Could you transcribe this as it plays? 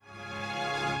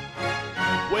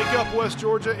Wake up, West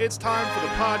Georgia. It's time for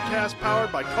the podcast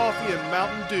powered by Coffee and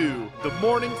Mountain Dew. The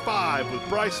Morning Five with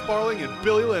Bryce Sparling and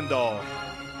Billy Lindahl.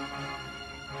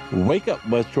 Wake up,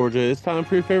 West Georgia. It's time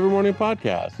for your favorite morning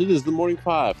podcast. It is the Morning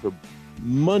Five for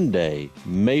Monday,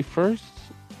 May 1st.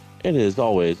 And as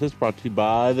always, it's brought to you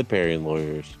by the Parian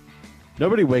Lawyers.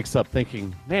 Nobody wakes up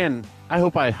thinking, man, I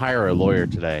hope I hire a lawyer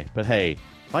today. But hey,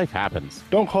 life happens.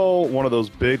 Don't call one of those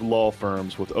big law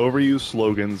firms with overused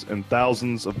slogans and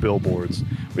thousands of billboards.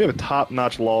 We have a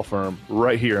top-notch law firm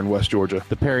right here in West Georgia.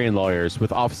 The Parian Lawyers,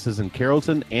 with offices in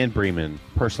Carrollton and Bremen,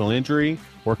 personal injury,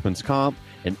 workman's comp,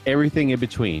 and everything in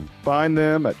between. Find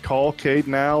them at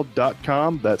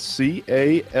callcadenow.com. That's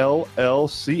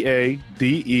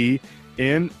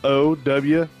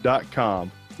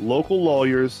CALLCADENOW.com. Local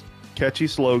lawyers, catchy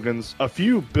slogans, a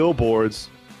few billboards,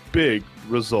 big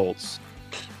results.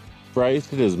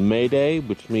 Bryce, it is May Day,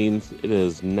 which means it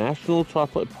is National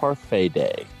Chocolate Parfait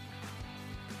Day.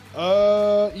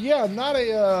 Yeah, not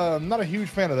a huge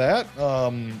fan of that.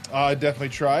 I definitely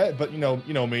try it, but you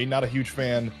know me, not a huge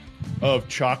fan of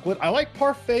chocolate. I like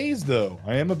parfaits though.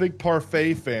 I am a big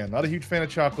parfait fan. Not a huge fan of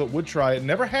chocolate. Would try it.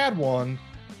 Never had one.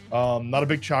 Not a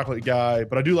big chocolate guy,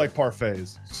 but I do like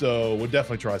parfaits. So would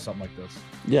definitely try something like this.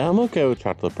 Yeah, I'm okay with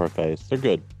chocolate parfaits. They're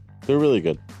good. They're really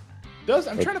good.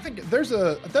 I'm trying to think.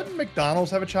 Doesn't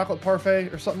McDonald's have a chocolate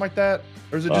parfait or something like that?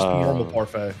 Or is it just a normal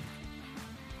parfait?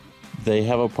 They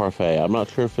have a parfait. I'm not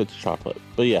sure if it's chocolate,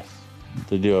 but yes,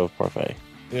 they do have a parfait.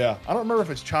 Yeah, I don't remember if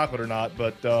it's chocolate or not,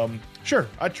 but sure,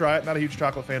 I'd try it. Not a huge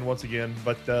chocolate fan once again,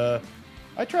 but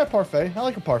I'd try a parfait. I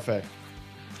like a parfait.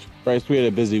 Bryce, we had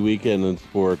a busy weekend in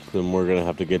sports, and we're going to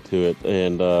have to get to it.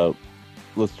 And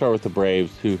let's start with the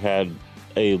Braves, who had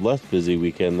a less busy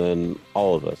weekend than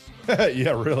all of us.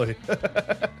 Yeah, really.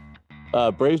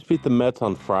 Braves beat the Mets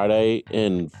on Friday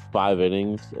in 5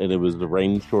 innings, and it was the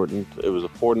rain shortened. It was a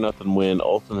 4-0 win.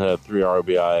 Olsen had a 3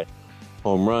 RBI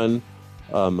home run.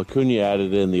 Acuna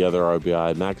added in the other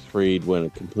RBI. Max Fried went a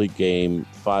complete game,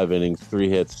 5 innings, 3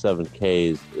 hits, 7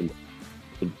 Ks in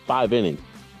 5 innings.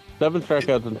 7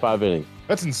 strikeouts in 5 innings.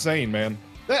 That's insane, man.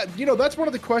 That's one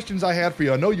of the questions I had for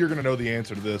you. I know you're going to know the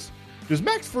answer to this. Does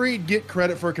Max Fried get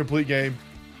credit for a complete game?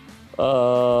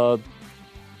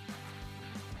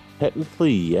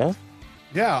 Technically, yes.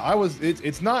 Yeah,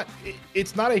 it's not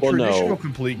a traditional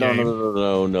complete game.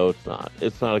 No, it's not.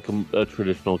 It's not a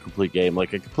traditional complete game.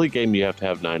 Like a complete game, you have to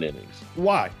have 9 innings.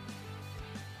 Why?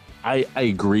 I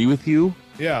agree with you.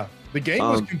 Yeah, the game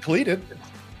was completed.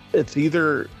 It's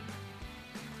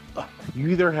you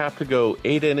either have to go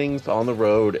 8 innings on the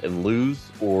road and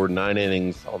lose, or 9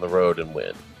 innings on the road and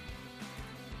win.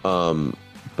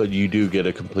 But you do get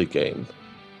a complete game.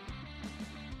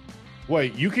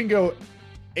 Wait, you can go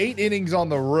 8 innings on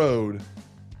the road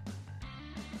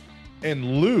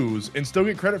and lose and still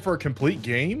get credit for a complete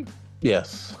game?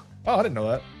 Yes. Oh, I didn't know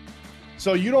that.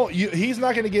 So he's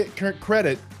not going to get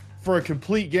credit for a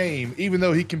complete game, even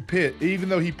though he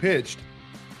pitched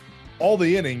all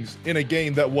the innings in a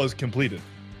game that was completed.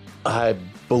 I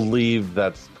believe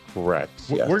that's correct.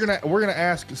 Yes. We're gonna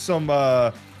ask some.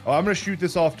 I'm gonna shoot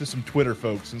this off to some Twitter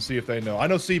folks and see if they know. I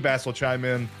know Seabass will chime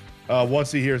in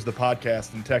once he hears the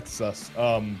podcast and texts us.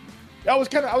 I was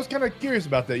kind of curious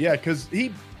about that. Yeah, because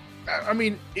it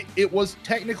was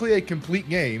technically a complete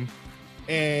game,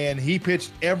 and he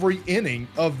pitched every inning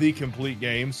of the complete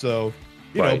game. So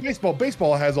you know,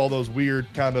 baseball has all those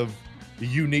weird kind of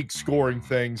unique scoring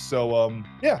things. So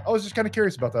I was just kind of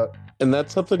curious about that. And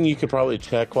that's something you could probably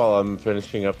check while I'm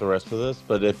finishing up the rest of this.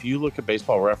 But if you look at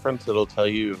Baseball Reference, it'll tell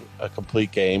you a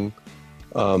complete game.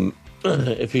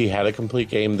 If he had a complete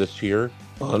game this year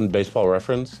on Baseball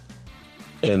Reference,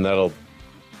 and that'll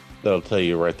tell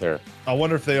you right there. I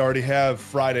wonder if they already have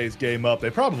Friday's game up. They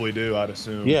probably do, I'd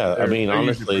assume. Yeah,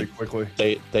 honestly, quickly.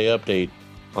 They update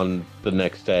on the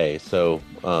next day, so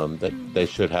they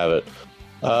should have it.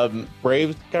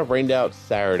 Braves got rained out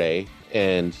Saturday,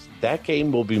 and that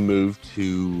game will be moved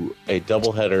to a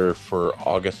doubleheader for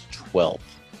August 12th.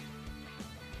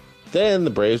 Then the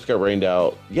Braves got rained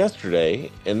out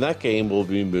yesterday, and that game will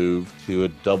be moved to a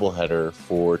doubleheader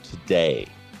for today.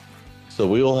 So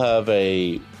we will have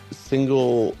a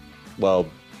single,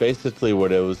 basically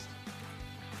what it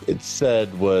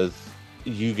said was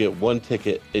you get 1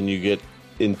 ticket and you get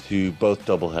into both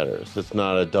doubleheaders. It's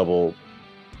not a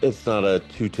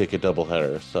 2-ticket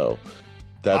doubleheader. So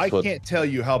I can't tell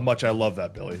you how much I love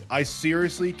that, Billy. I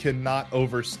seriously cannot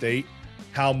overstate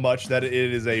how much that it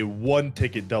is a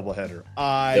 1-ticket doubleheader.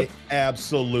 I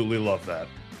absolutely love that.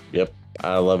 Yep,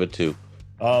 I love it too.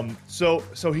 So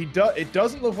it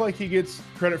doesn't look like he gets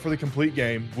credit for the complete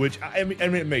game, which I mean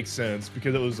it makes sense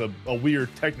because it was a weird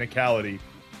technicality.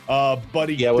 But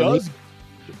he does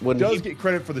get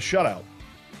credit for the shutout.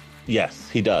 Yes,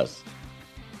 he does.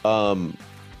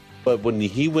 But when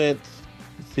he went,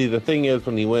 the thing is,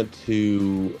 when he went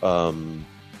to,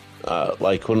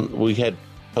 like when we had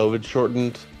COVID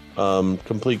shortened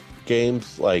complete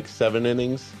games, like 7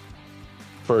 innings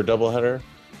for a doubleheader,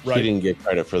 he didn't get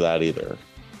credit for that either.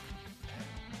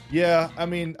 Yeah, I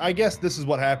mean, I guess this is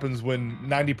what happens when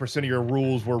 90% of your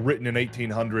rules were written in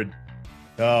 1800.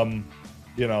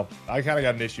 You know, I kind of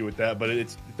got an issue with that, but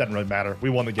it doesn't really matter. We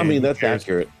won the game. I mean, that's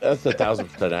accurate. That's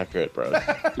 1,000% accurate, bro.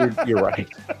 You're right.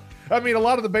 I mean, a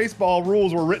lot of the baseball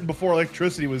rules were written before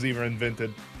electricity was even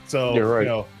invented. So, you're right. You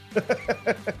know.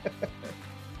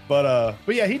 But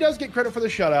yeah, he does get credit for the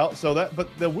shutout. So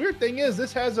but the weird thing is,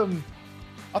 this has him.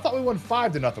 I thought we won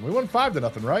 5-0. We won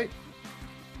 5-0, right?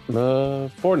 4-0.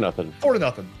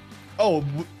 4-0. Oh,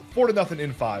 4-0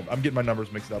 in 5. I'm getting my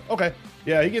numbers mixed up. Okay.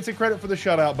 Yeah, he gets a credit for the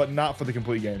shutout, but not for the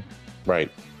complete game.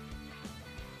 Right.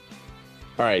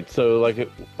 All right. So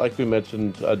like we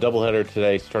mentioned, a doubleheader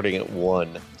today starting at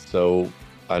 1. So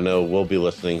I know we'll be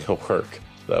listening at work.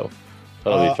 So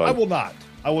that'll be fun.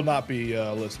 I will not be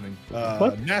listening.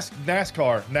 What?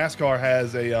 NASCAR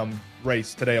has a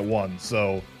race today at 1.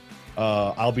 So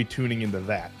I'll be tuning into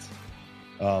that.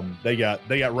 They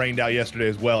got rained out yesterday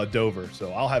as well at Dover,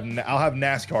 so I'll have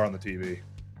NASCAR on the TV.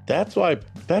 That's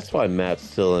why Matt's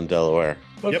still in Delaware.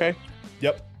 Okay.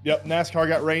 Yep. NASCAR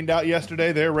got rained out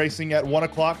yesterday. They're racing at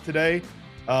 1:00 today.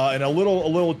 And a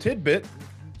little tidbit,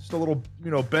 just a little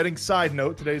betting side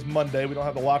note. Today's Monday. We don't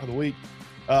have the lock of the week.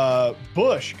 Kyle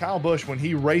Busch, when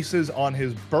he races on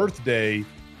his birthday,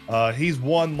 he's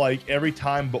won like every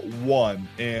time but one.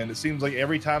 And it seems like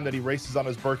every time that he races on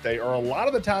his birthday, or a lot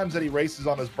of the times that he races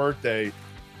on his birthday,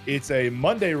 it's a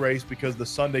Monday race because the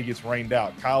Sunday gets rained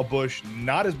out. Kyle Busch,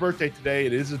 not his birthday today.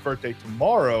 It is his birthday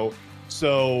tomorrow.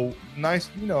 So nice,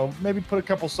 maybe put a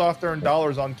couple soft earned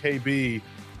dollars on KB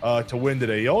to win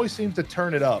today. He always seems to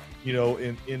turn it up,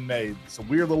 in May. It's a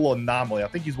weird little anomaly. I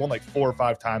think he's won like 4 or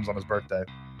 5 times on his birthday.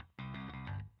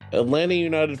 Atlanta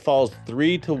United falls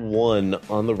 3-1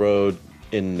 on the road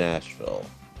in Nashville.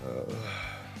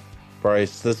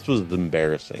 Bryce, this was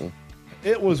embarrassing.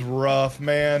 It was rough,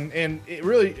 man. And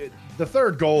the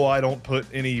third goal, I don't put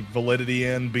any validity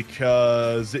in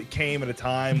because it came at a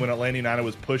time when Atlanta United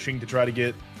was pushing to try to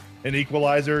get an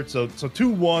equalizer. So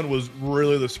 2-1 was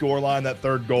really the scoreline. That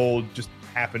third goal just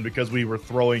happened because we were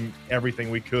throwing everything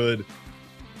we could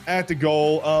at the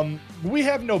goal. We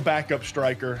have no backup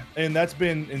striker, and that's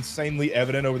been insanely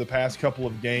evident over the past couple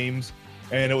of games.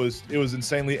 And it was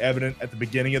insanely evident at the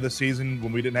beginning of the season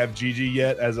when we didn't have Gigi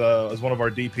yet as one of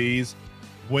our DPs.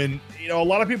 When a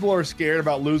lot of people are scared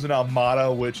about losing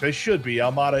Almada, which they should be.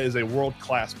 Almada is a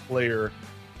world-class player.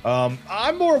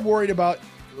 I'm more worried about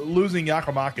losing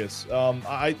Giacomakis.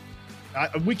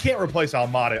 We can't replace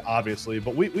Almada, obviously,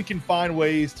 but we can find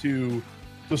ways to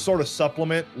sort of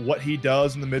supplement what he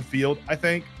does in the midfield. I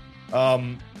think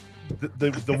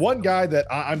the one guy that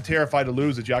I'm terrified to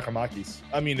lose is Giacomakis.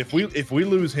 I mean, if we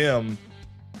lose him,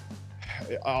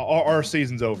 our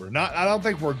season's over. I don't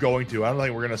think we're going to. I don't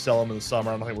think we're going to sell him in the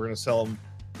summer. I don't think we're going to sell him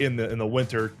in the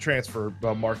winter transfer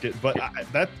market. But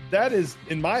that is,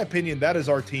 in my opinion, that is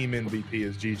our team MVP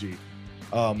is Gigi.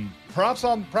 Props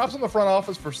on the front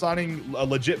office for signing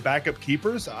legit backup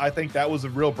keepers. I think that was a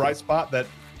real bright spot that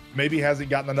maybe hasn't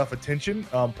gotten enough attention.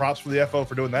 Props for the FO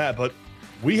for doing that. But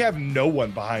we have no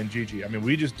one behind Gigi. I mean,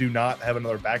 we just do not have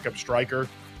another backup striker.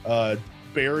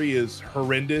 Barry is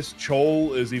horrendous.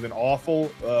 Chol is even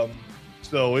awful.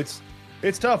 So it's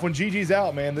tough when Gigi's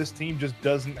out, man. This team just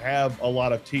doesn't have a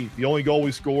lot of teeth. The only goal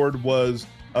we scored was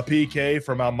a PK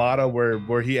from Almada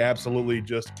where he absolutely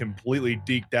just completely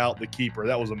deked out the keeper.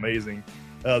 That was amazing.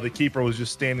 The keeper was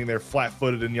just standing there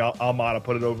flat-footed, and Almada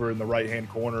put it over in the right-hand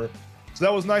corner. So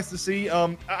that was nice to see.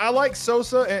 I like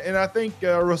Sosa, and I think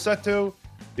Rossetto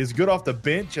is good off the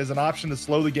bench as an option to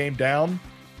slow the game down.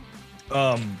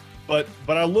 But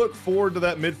I look forward to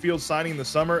that midfield signing in the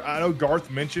summer. I know Garth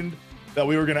mentioned that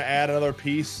we were going to add another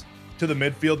piece to the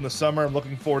midfield in the summer. I'm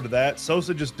looking forward to that.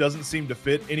 Sosa just doesn't seem to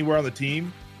fit anywhere on the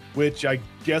team, which I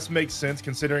guess makes sense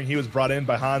considering he was brought in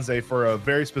by Hanze for a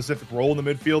very specific role in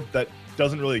the midfield that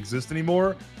doesn't really exist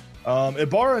anymore.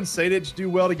 Ibarra and Sadic do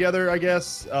well together, I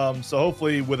guess. So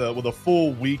hopefully with a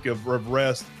full week of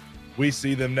rest, we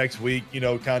see them next week,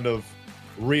 kind of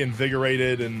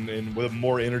reinvigorated and with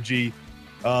more energy.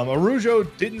 Arujo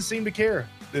didn't seem to care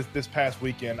this past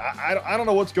weekend. I don't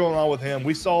know what's going on with him.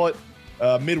 We saw it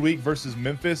midweek versus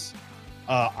Memphis.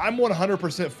 I'm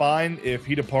 100% fine if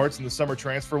he departs in the summer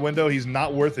transfer window. He's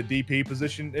not worth a DP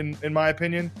position, in my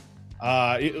opinion.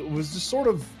 It was just sort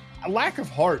of a lack of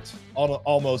heart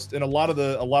almost in a lot of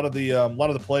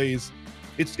the plays.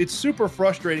 It's super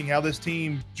frustrating how this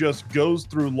team just goes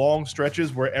through long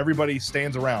stretches where everybody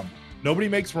stands around. Nobody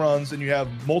makes runs, and you have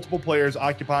multiple players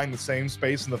occupying the same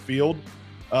space in the field.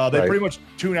 They pretty much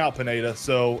tune out Pineda.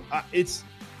 So it's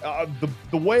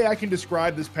the way I can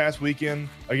describe this past weekend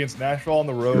against Nashville on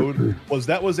the road was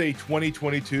a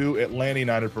 2022 Atlanta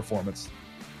United performance.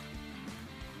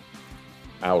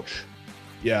 Ouch.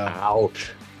 Yeah.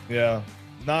 Ouch. Yeah.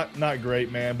 Not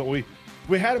great, man. But we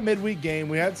had a midweek game.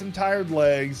 We had some tired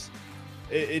legs.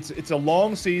 It's a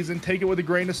long season. Take it with a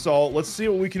grain of salt. Let's see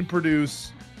what we can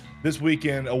produce this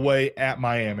weekend away at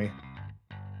Miami.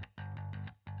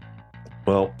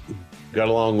 Well, got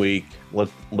a long week.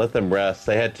 Let them rest.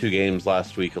 They had 2 games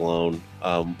last week alone,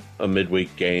 a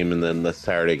midweek game and then the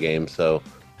Saturday game. So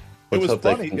it was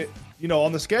funny.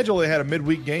 On the schedule they had a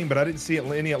midweek game, but I didn't see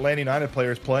any Atlanta United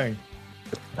players playing.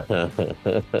 All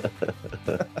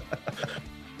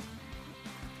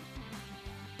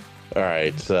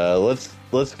right,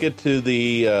 let's get to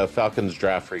the Falcons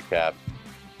draft recap.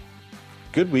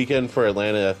 Good weekend for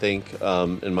Atlanta, I think.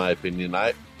 In my opinion,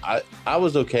 I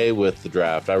was okay with the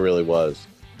draft. I really was.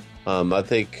 I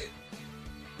think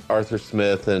Arthur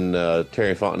Smith and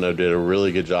Terry Fontenot did a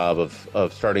really good job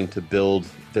of starting to build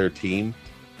their team.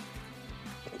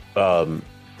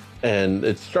 And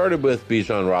it started with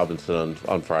Bijan Robinson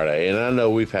on Friday, and I know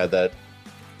we've had that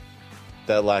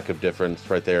lack of difference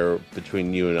right there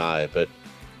between you and I, but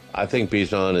I think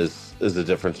Bijan is a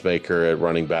difference maker at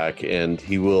running back, and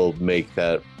he will make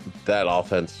that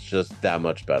offense just that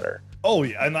much better. Oh,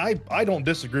 yeah, and I don't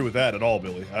disagree with that at all,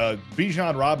 Billy.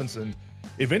 Bijan Robinson,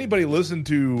 if anybody listened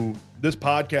to this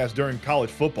podcast during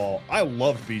college football, I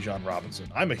loved Bijan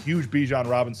Robinson. I'm a huge Bijan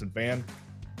Robinson fan.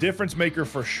 Difference maker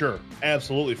for sure.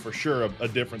 Absolutely, for sure, a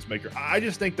difference maker. I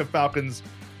just think the Falcons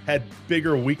had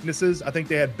bigger weaknesses. I think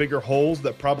they had bigger holes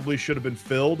that probably should have been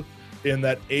filled in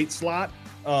that 8 slot,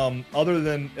 other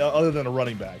than a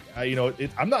running back.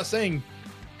 I'm not saying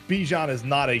Bijan is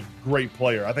not a great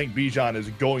player. I think Bijan is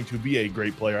going to be a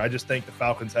great player. I just think the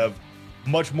Falcons have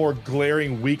much more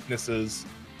glaring weaknesses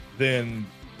than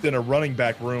a running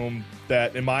back room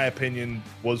that, in my opinion,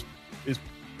 was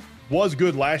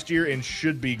good last year and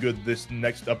should be good this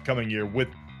next upcoming year with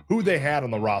who they had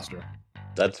on the roster.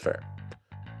 That's fair.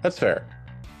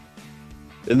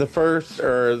 In the first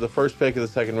pick of the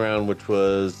second round, which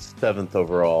was 7th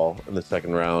overall in the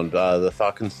second round, the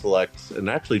Falcons select and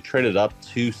actually traded up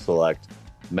to select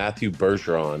Matthew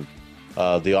Bergeron,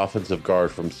 the offensive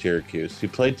guard from Syracuse. He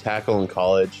played tackle in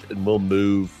college and will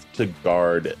move to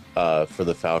guard for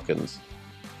the Falcons.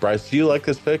 Bryce, do you like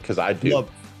this pick? Because I do.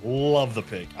 Love the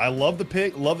pick. I love the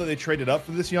pick. Love that they traded up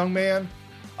for this young man.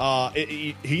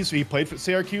 He played for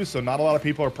Syracuse, so not a lot of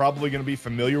people are probably going to be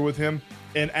familiar with him.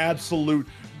 An absolute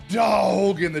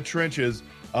dog in the trenches.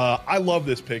 I love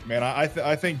this pick, man.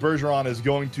 I think Bergeron is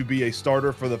going to be a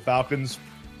starter for the Falcons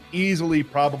easily,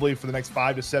 probably for the next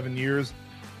 5 to 7 years.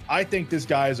 I think this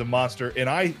guy is a monster,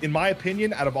 and in my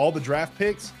opinion, out of all the draft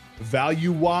picks,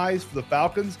 value-wise for the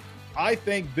Falcons, I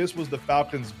think this was the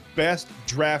Falcons' best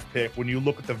draft pick when you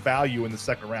look at the value in the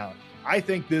second round. I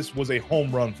think this was a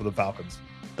home run for the Falcons.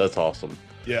 That's awesome.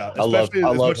 Yeah, I love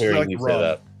hearing you say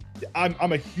that.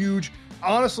 I'm a huge,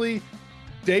 honestly,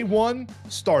 day one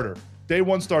starter.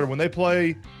 When they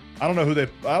play, I don't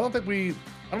think we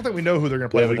know who they're going to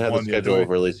play. We haven't had the schedule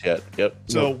released yet. Yep.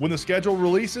 So when the schedule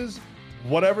releases,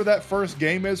 whatever that first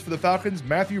game is for the Falcons,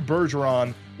 Matthew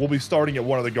Bergeron will be starting at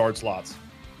one of the guard slots.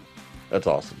 That's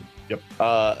awesome. Yep.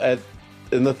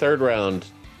 In the third round,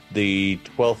 the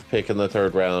 12th pick in the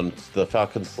third round, the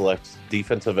Falcons select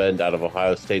defensive end out of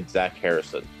Ohio State, Zach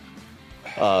Harrison.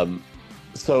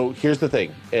 So here's the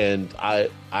thing, and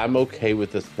I'm okay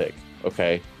with this pick,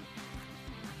 okay?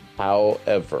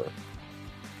 However,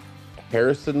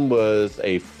 Harrison was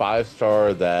a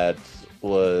 5-star that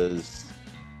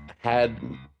had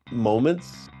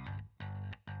moments,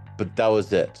 but that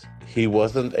was it. He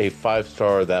wasn't a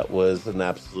 5-star that was an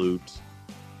absolute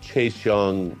Chase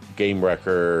Young game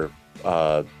wrecker,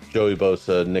 Joey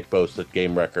Bosa, Nick Bosa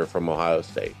game wrecker from Ohio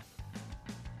State.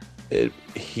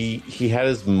 He had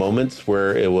his moments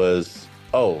where it was,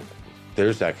 oh,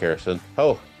 there's Zach Harrison.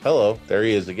 Oh, hello, there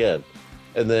he is again.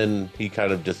 And then he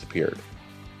kind of disappeared.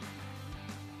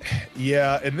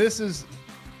 Yeah, and this is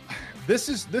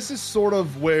sort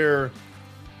of where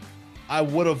I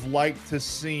would have liked to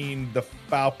seen the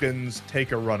Falcons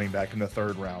take a running back in the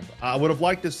third round. I would have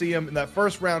liked to see him in that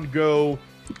first round go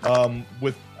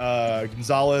with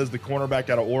Gonzalez, the cornerback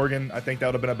out of Oregon. I think that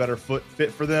would have been a better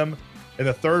fit for them. In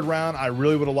the third round, I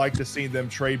really would have liked to see them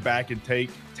trade back and take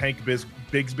Tank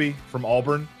Bigsby from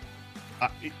Auburn.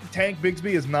 Tank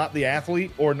Bigsby is not the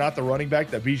athlete or not the running back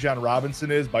that Bijan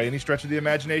Robinson is by any stretch of the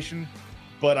imagination,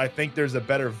 but I think there's a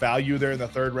better value there in the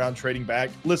third round trading back.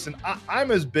 Listen,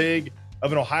 I'm as big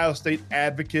of an Ohio State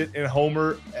advocate and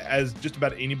homer as just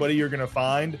about anybody you're going to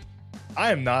find.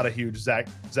 I am not a huge Zach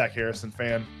Harrison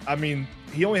fan. I mean,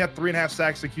 he only had 3.5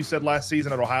 sacks, like you said, last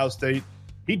season at Ohio State.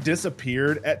 He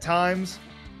disappeared at times.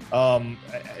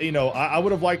 I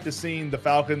would have liked to seen the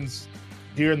Falcons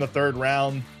here in the third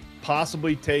round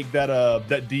possibly take that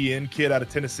DN kid out of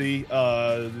Tennessee,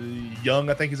 Young,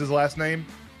 I think is his last name.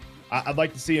 I'd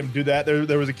like to see him do that.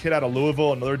 There was a kid out of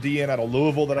Louisville, another DN out of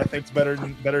Louisville that I think is better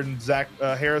than Zach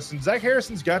Harrison. Zach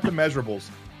Harrison's got the measurables.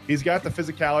 He's got the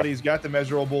physicality. He's got the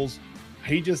measurables.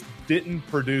 He just didn't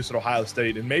produce at Ohio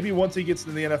State. And maybe once he gets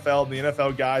to the NFL and the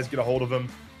NFL guys get a hold of him,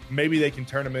 maybe they can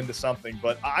turn him into something.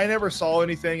 But I never saw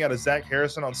anything out of Zach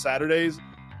Harrison on Saturdays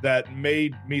that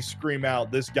made me scream out,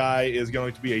 this guy is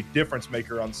going to be a difference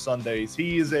maker on Sundays.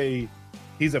 He's a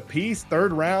piece.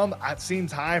 Third round, it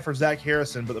seems high for Zach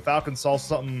Harrison, but the Falcons saw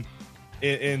something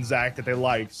in Zach that they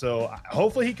liked. So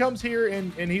hopefully he comes here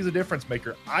and he's a difference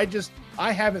maker.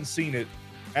 I haven't seen it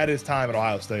at his time at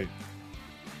Ohio State.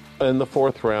 In the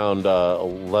fourth round,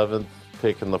 11th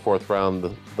pick in the fourth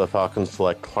round, the Falcons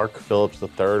select Clark Phillips, the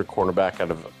third cornerback out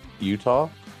of Utah.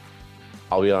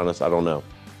 I'll be honest, I don't know.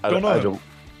 Don't know him.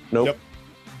 Nope. Yep.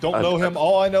 Don't know him.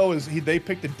 All I know is they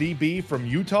picked a DB from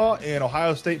Utah, and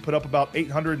Ohio State put up about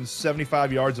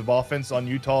 875 yards of offense on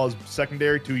Utah's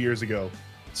secondary 2 years ago.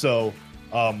 So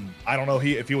I don't know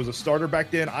if he was a starter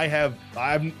back then. I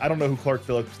don't know who Clark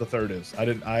Phillips the third is.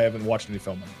 I haven't watched any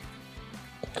film on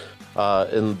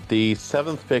him. In the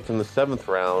seventh pick in the seventh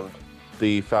round,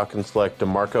 the Falcons select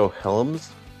DeMarco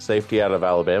Helms, safety out of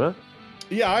Alabama.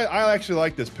 Yeah, I actually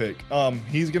like this pick.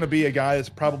 He's going to be a guy that's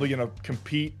probably going to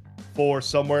compete for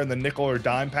somewhere in the nickel or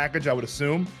dime package, I would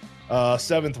assume.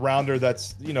 Seventh rounder,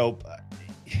 that's, when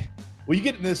you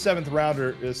get in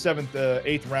the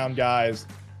eighth round guys,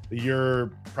 you're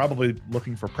probably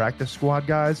looking for practice squad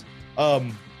guys. But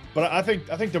I think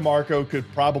DeMarco could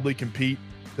probably compete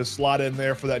to slot in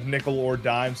there for that nickel or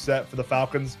dime set for the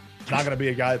Falcons. Not going to be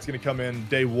a guy that's going to come in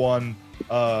day one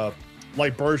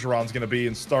like Bergeron's going to be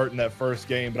and start in that first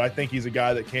game, but I think he's a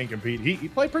guy that can compete. He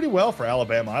played pretty well for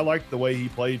Alabama. I liked the way he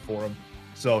played for him.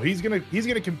 So he's going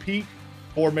to compete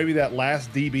for maybe that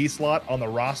last DB slot on the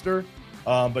roster.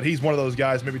 But he's one of those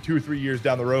guys, maybe 2 or 3 years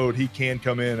down the road, he can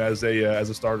come in as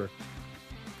a starter.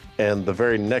 And the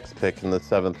very next pick in the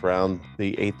seventh round,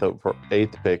 the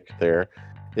eighth pick there,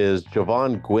 is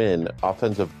Javon Gwynn,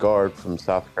 offensive guard from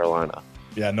South Carolina.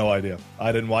 Yeah, no idea.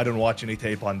 I didn't watch any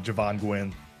tape on Javon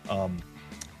Gwynn.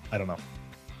 I don't know.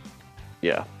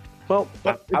 Yeah. Well,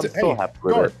 I'm still happy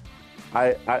with it.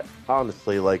 I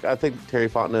honestly, I think Terry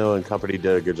Fontenot and company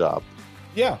did a good job.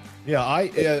 Yeah.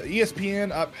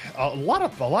 ESPN, a lot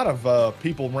of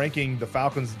people ranking the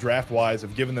Falcons draft-wise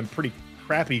have given them pretty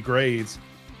crappy grades,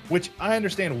 which I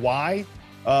understand why.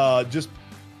 Just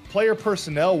player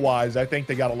personnel-wise, I think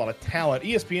they got a lot of talent.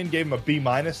 ESPN gave them a B-,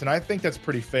 and I think that's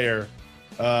pretty fair.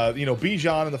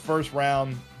 Bijan in the first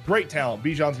round, great talent.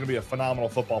 Bijan's going to be a phenomenal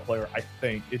football player, I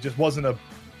think. It just wasn't a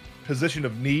position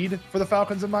of need for the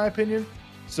Falcons, in my opinion.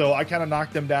 So I kind of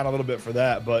knocked them down a little bit for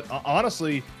that. But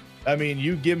honestly, I mean,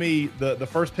 you give me the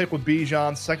first pick with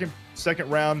Bijan, second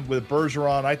round with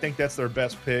Bergeron. I think that's their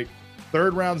best pick.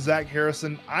 Third round, Zach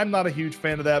Harrison. I'm not a huge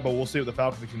fan of that, but we'll see what the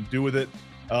Falcons can do with it.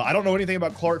 I don't know anything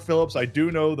about Clark Phillips. I do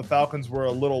know the Falcons were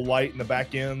a little light in the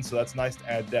back end, so that's nice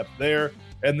to add depth there.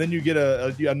 And then you get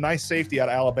a nice safety out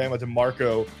of Alabama,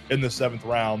 DeMarco, in the seventh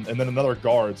round, and then another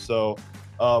guard. So,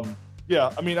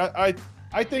 yeah, I mean, I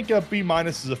think a B-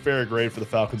 is a fair grade for the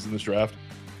Falcons in this draft.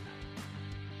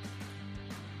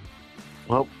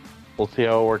 Well, we'll see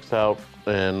how it works out.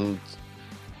 And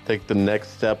I think the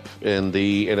next step in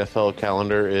the NFL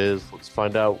calendar is let's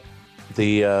find out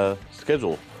the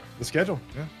schedule. The schedule,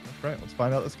 yeah, that's right. Let's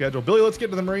find out the schedule. Billy, let's get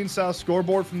to the Marine South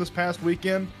scoreboard from this past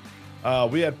weekend.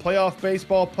 We had playoff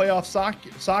baseball, playoff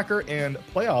soccer, and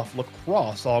playoff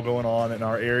lacrosse all going on in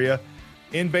our area.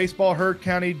 In baseball, Heard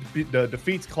County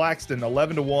defeats Claxton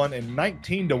 11-1 and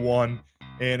 19-1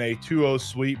 in a 2-0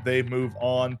 sweep. They move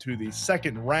on to the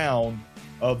second round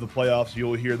of the playoffs.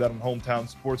 You'll hear that on Hometown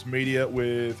Sports Media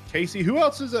with Casey. Who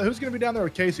else is who's going to be down there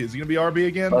with Casey? Is he going to be RB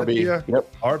again? RB,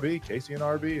 yep. RB, Casey and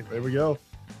RB. There we go.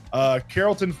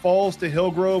 Carrollton falls to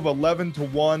Hillgrove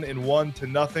 11-1 and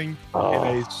 1-0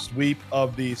 in a sweep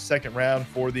of the second round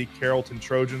for the Carrollton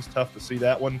Trojans. Tough to see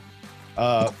that one.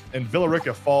 And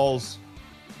Villarica falls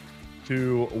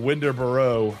to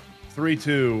Winterboro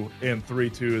 3-2 and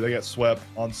 3-2. They got swept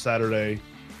on Saturday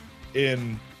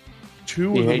in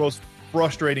two of the most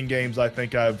frustrating games I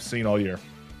think I've seen all year.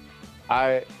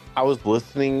 I was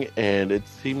listening, and it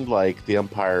seemed like the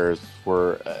umpires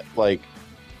were like,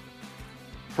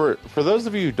 for those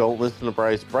of you who don't listen to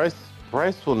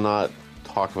Bryce will not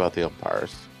talk about the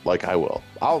umpires like I will.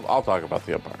 I'll talk about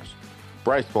the umpires.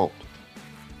 Bryce won't.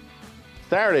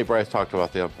 Saturday, Bryce talked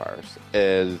about the umpires,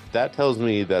 and that tells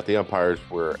me that the umpires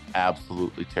were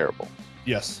absolutely terrible.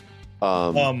 Yes.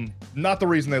 Not the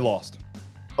reason they lost.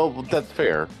 Oh, well, that's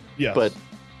fair. Yes. But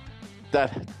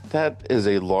that is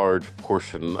a large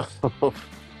portion of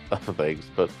things.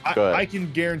 But go ahead. I can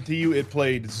guarantee you it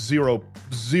played zero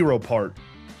part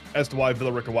as to why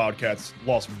Villa Rica Wildcats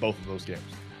lost both of those games.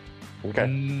 Okay.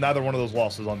 Neither one of those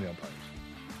losses on the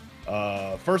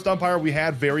umpires. First umpire we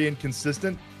had, very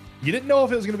inconsistent. You didn't know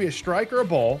if it was going to be a strike or a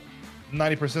ball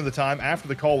 90% of the time after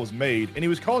the call was made, and he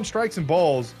was calling strikes and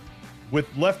balls with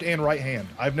left and right hand.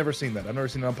 I've never seen that. I've never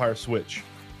seen an umpire switch.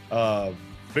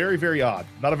 Very, very odd.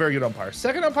 Not a very good umpire.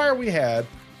 Second umpire we had,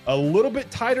 a little bit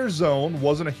tighter zone.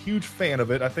 Wasn't a huge fan of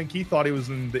it. I think he thought he was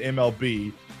in the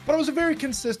MLB, but it was a very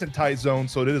consistent tight zone,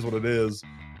 so it is what it is.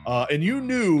 And you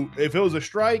knew if it was a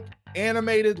strike,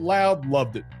 animated, loud,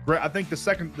 loved it. I think the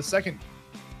second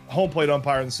home plate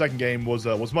umpire in the second game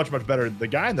was much better. The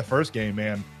guy in the first game,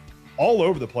 man, all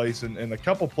over the place, and a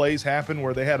couple plays happened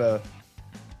where they had to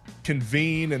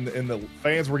convene, and the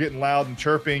fans were getting loud and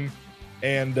chirping,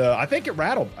 and I think it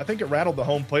rattled the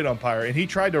home plate umpire, and he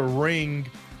tried to ring.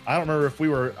 I don't remember if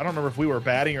we were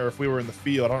batting or if we were in the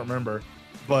field. I don't remember,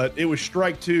 but it was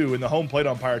strike two, and the home plate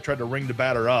umpire tried to ring the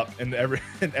batter up, and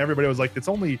everybody was like, "It's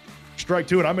only strike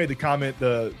two." And I made the comment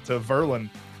to Verlin.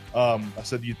 I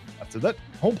said that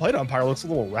home plate umpire looks a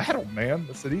little rattled, man.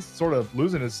 I said he's sort of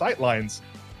losing his sight lines.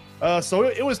 So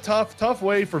it was tough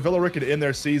way for Villa Rica to end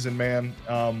their season, man.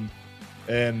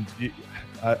 And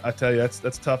I tell you,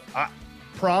 that's tough.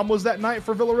 Prom was that night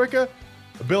for Villa Rica.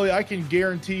 Billy, I can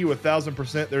guarantee you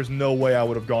 1,000% there's no way I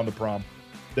would have gone to prom.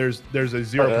 There's a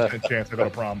 0% chance I go to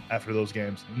prom after those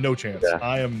games. No chance. Yeah.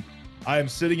 I am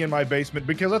sitting in my basement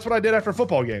because that's what I did after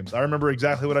football games. I remember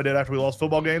exactly what I did after we lost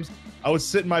football games. I would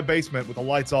sit in my basement with the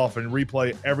lights off and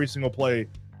replay every single play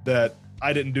that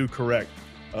I didn't do correct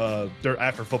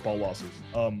after football losses.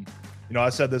 I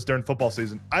said this during football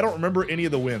season. I don't remember any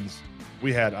of the wins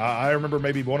we had. I remember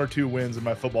maybe one or two wins in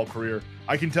my football career.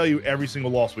 I can tell you every single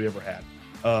loss we ever had.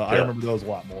 I remember those a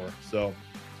lot more. So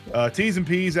T's and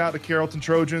P's out to Carrollton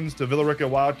Trojans, to Villa Rica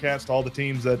Wildcats, to all the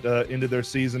teams that ended their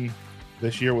season.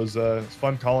 This year was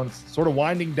fun calling. It's sort of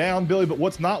winding down, Billy, but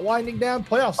what's not winding down?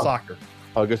 Playoff soccer.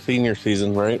 Hug a senior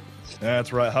season, right?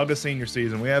 That's right. Hug a senior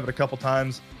season. We have it a couple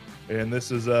times, and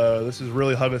this is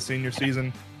really hug a senior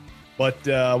season. But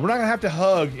we're not going to have to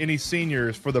hug any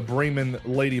seniors for the Bremen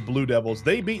Lady Blue Devils.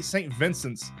 They beat St.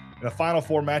 Vincent's in a Final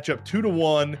Four matchup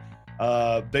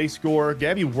 2-1. They score.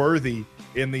 Gabby Worthy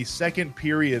in the second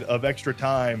period of extra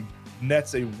time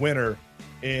nets a winner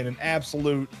in an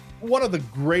absolute one of the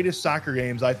greatest soccer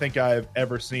games I think I've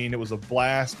ever seen. It was a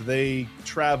blast. They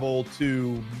travel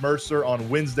to Mercer on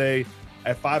Wednesday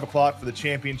at 5 o'clock for the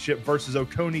championship versus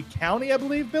Oconee County, I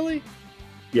believe, Billy?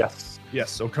 Yes.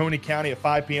 Yes, Oconee County at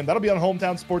 5 p.m. That'll be on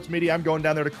Hometown Sports Media. I'm going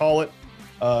down there to call it.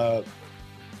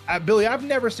 Billy, I've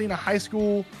never seen a high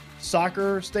school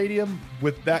soccer stadium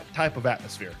with that type of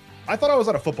atmosphere. I thought I was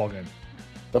at a football game.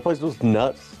 That place was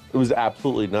nuts. It was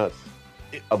absolutely nuts.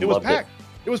 It was packed.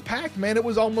 It was packed, man. It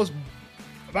was almost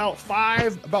about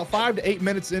 5 to 8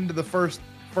 minutes into the first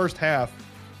half.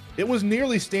 It was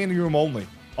nearly standing room only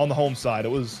on the home side. It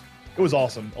was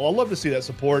awesome. Well, I love to see that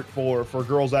support for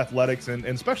girls athletics and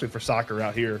especially for soccer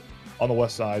out here on the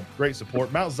west side. Great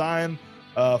support. Mount Zion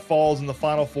falls in the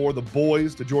Final Four. The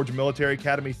boys to Georgia Military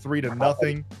Academy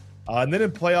 3-0. And then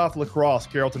in playoff lacrosse,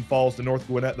 Carrollton falls to North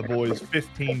Gwinnett, the boys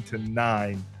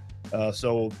 15-9.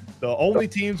 So the only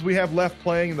teams we have left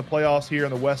playing in the playoffs here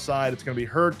on the west side, it's going to be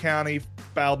Heard County,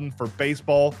 Bowden for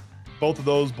baseball. Both of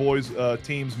those boys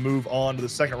teams move on to the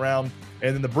second round.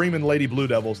 And then the Bremen Lady Blue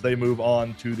Devils, they move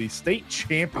on to the state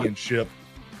championship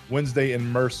Wednesday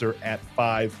in Mercer at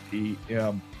 5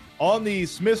 p.m. On the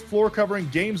Smith's floor covering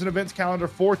games and events calendar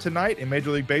for tonight in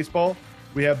Major League Baseball,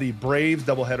 we have the Braves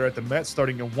doubleheader at the Mets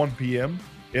starting at 1 p.m.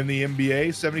 In the NBA,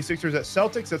 76ers at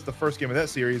Celtics. That's the first game of that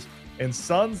series. And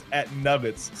Suns at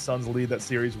Nuggets. Suns lead that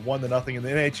series 1-0 in the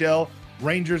NHL.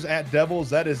 Rangers at Devils.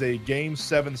 That is a Game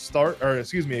 7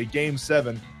 a Game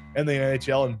 7 in the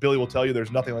NHL. And Billy will tell you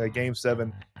there's nothing like a Game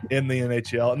 7 in the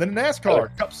NHL. And then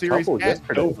NASCAR Cup Series at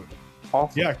Dover.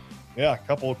 Awesome. Yeah, a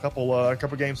couple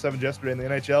Game 7s yesterday in the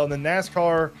NHL. And then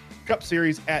NASCAR Cup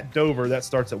Series at Dover. That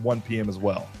starts at 1 p.m. as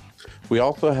well. We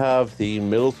also have the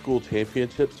middle school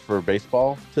championships for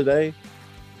baseball today.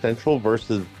 Central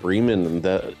versus Bremen, and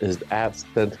that is at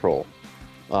Central.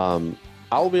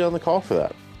 I'll be on the call for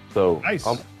that. So nice.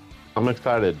 I'm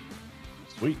excited.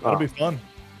 Sweet. That'll be fun.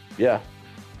 Yeah.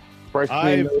 Bryce, do you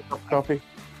need another cup of coffee?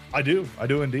 I do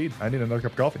indeed. I need another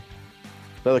cup of coffee.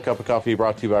 Another cup of coffee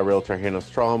brought to you by Realtor Hannah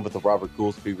Strawn with the Robert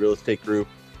Goolsby Real Estate Group.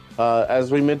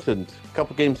 As we mentioned, a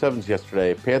couple Game 7s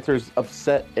yesterday. Panthers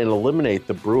upset and eliminate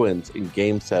the Bruins in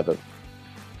Game 7.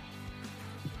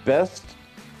 Best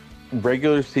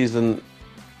regular season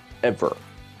ever.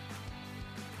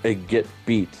 They get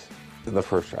beat in the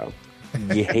first round.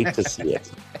 You hate to see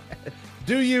it.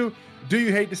 Do you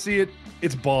hate to see it?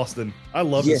 It's Boston. I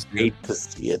love to see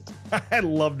it. I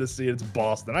love to see it. It's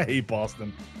Boston. I hate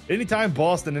Boston. Anytime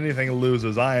Boston anything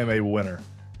loses, I am a winner.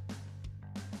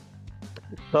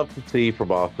 Tough to see for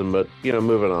Boston, but,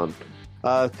 moving on.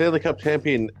 Stanley Cup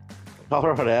champion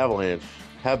Colorado Avalanche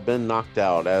have been knocked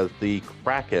out as the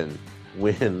Kraken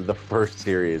win the first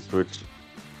series, which,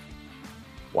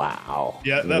 wow.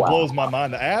 Yeah, that blows my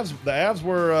mind. The Avs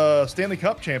were Stanley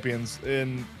Cup champions,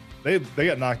 and they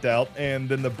got knocked out. And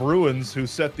then the Bruins, who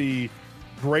set the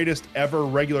greatest ever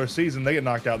regular season, they get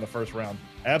knocked out in the first round.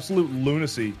 Absolute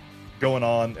lunacy going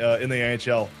on in the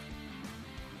NHL.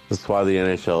 That's why the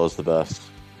NHL is the best.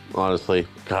 Honestly,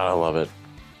 God, I love it.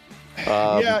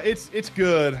 Yeah, it's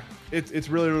good. It's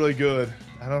really, really good.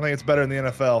 I don't think it's better than the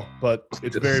NFL, but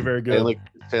it's very, very good.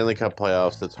 Stanley Cup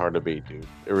playoffs, it's hard to beat, dude.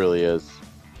 It really is.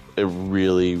 It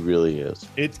really, really is.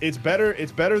 It's better.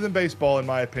 It's better than baseball, in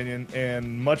my opinion,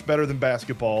 and much better than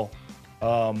basketball.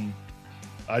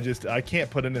 I can't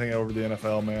put anything over the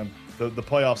NFL, man. The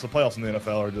playoffs in the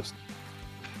NFL are just,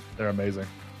 they're amazing.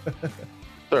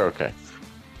 They're okay.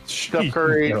 Steph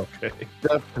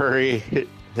Curry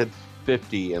hits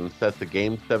 50 and sets a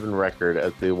Game 7 record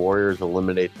as the Warriors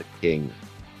eliminate the Kings.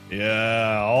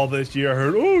 Yeah, all this year I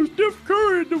heard, Steph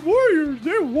Curry and the Warriors,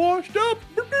 they're washed up.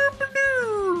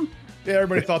 Yeah,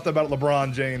 everybody thought that about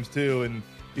LeBron James too. And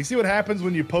you see what happens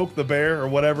when you poke the bear or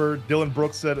whatever. Dylan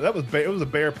Brooks said it was a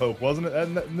bear poke, wasn't it?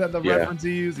 Isn't that the reference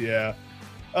he used? Yeah.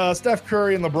 Steph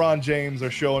Curry and LeBron James are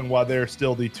showing why they're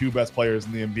still the two best players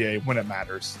in the NBA when it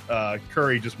matters.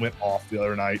 Curry just went off the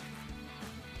other night.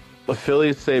 The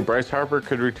Phillies say Bryce Harper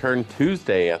could return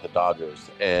Tuesday at the Dodgers,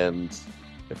 and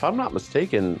if I'm not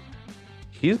mistaken,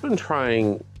 he's been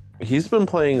playing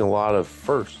a lot of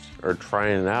first, or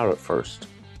trying it out at first.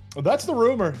 Well, that's the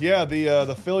rumor. Yeah,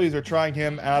 the Phillies are trying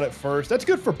him out at first. That's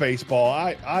good for baseball.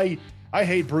 I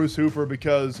hate Bruce Hooper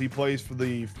because he plays for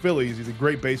the Phillies. He's a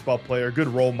great baseball player, good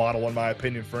role model in my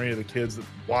opinion for any of the kids that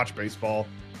watch baseball.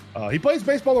 He plays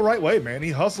baseball the right way, man. He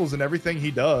hustles in everything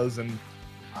he does, and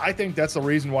I think that's the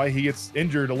reason why he gets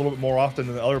injured a little bit more often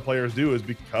than the other players do, is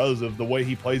because of the way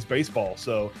he plays baseball.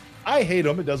 So I hate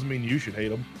him. It doesn't mean you should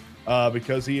hate him,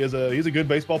 because he's a good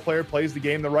baseball player, plays the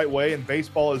game the right way, and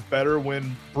baseball is better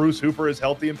when Bruce Hooper is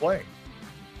healthy and playing.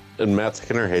 And Matt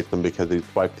Skinner hates him because he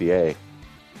swiped the A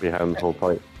behind the whole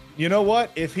plate. You know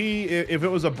what? If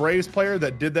it was a Braves player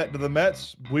that did that to the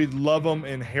Mets, we'd love him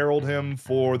and herald him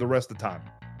for the rest of the time.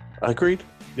 Agreed.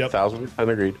 Yep. 1,000%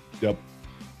 agreed. Yep.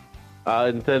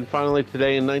 And then finally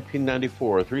today in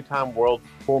 1994, three-time World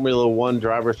Formula One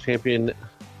Drivers Champion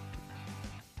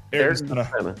Ayrton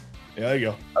Senna, there you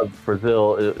go, of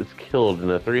Brazil is killed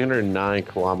in a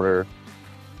 309-kilometer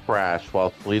crash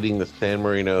while leading the San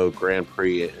Marino Grand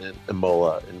Prix in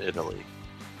Imola in Italy.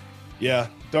 Yeah,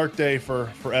 dark day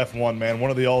for F1, man.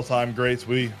 One of the all-time greats.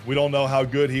 We don't know how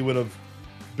good he would have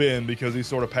been because he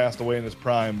sort of passed away in his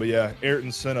prime. But yeah,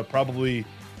 Ayrton Senna, probably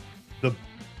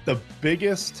the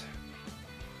biggest,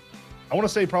 I want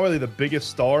to say probably the biggest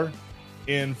star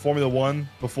in Formula One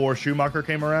before Schumacher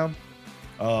came around.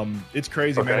 It's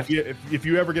crazy, man. If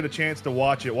you ever get a chance to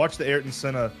watch it, watch the Ayrton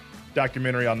Senna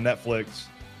documentary on Netflix.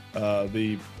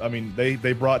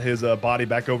 They brought his body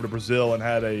back over to Brazil and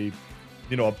had a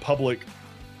public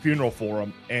funeral for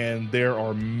him, and there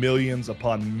are millions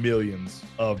upon millions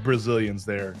of Brazilians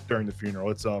there during the funeral.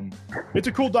 It's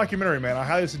a cool documentary, man. I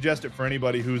highly suggest it for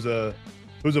anybody who's a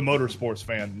motorsports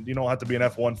fan. You don't have to be an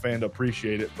F1 fan to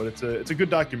appreciate it, but it's a good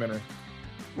documentary.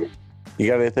 You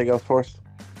got anything else for us?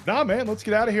 Nah, man, let's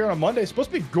get out of here on Monday. It's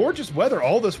supposed to be gorgeous weather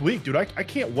all this week, dude. I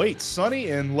can't wait.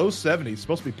 Sunny and low 70s. It's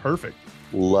supposed to be perfect.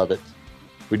 Love it.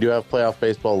 We do have playoff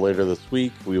baseball later this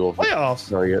week. We will playoffs.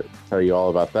 Tell you all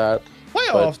about that.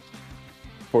 Playoffs. But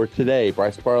for today,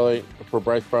 Bryce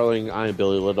Barling, I am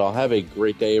Billy Liddell. Have a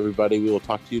great day, everybody. We will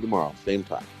talk to you tomorrow. Same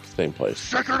time, same place.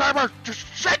 Shake your neighbor. Just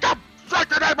shake them.